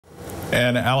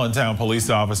An Allentown police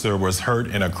officer was hurt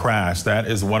in a crash. That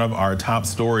is one of our top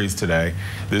stories today.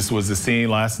 This was the scene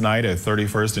last night at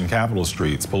 31st and Capitol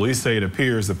Streets. Police say it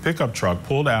appears a pickup truck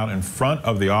pulled out in front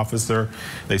of the officer.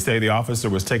 They say the officer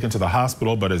was taken to the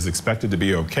hospital but is expected to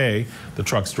be okay. The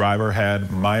truck's driver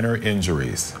had minor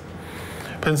injuries.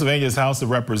 Pennsylvania's House of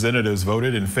Representatives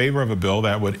voted in favor of a bill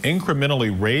that would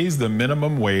incrementally raise the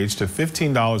minimum wage to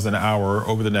 $15 an hour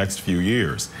over the next few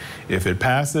years. If it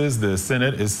passes, the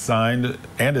Senate is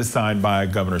signed by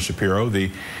Governor Shapiro. The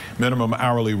minimum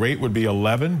hourly rate would be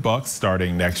 $11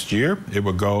 starting next year. It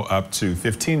would go up to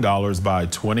 $15 by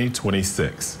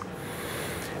 2026.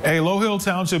 A Low Hill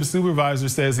Township supervisor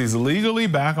says he's legally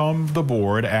back on the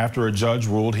board after a judge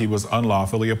ruled he was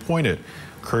unlawfully appointed.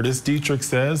 Curtis Dietrich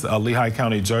says a Lehigh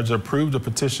County judge approved a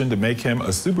petition to make him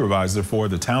a supervisor for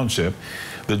the township.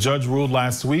 The judge ruled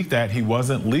last week that he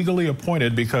wasn't legally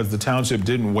appointed because the township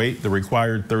didn't wait the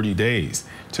required 30 days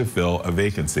to fill a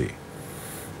vacancy.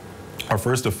 Our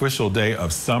first official day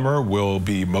of summer will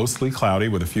be mostly cloudy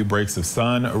with a few breaks of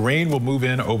sun. Rain will move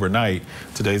in overnight.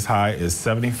 Today's high is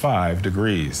 75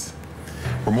 degrees.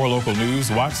 For more local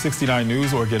news, watch 69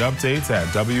 News or get updates at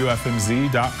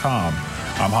WFMZ.com.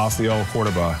 I'm Hasiel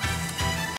Cordoba.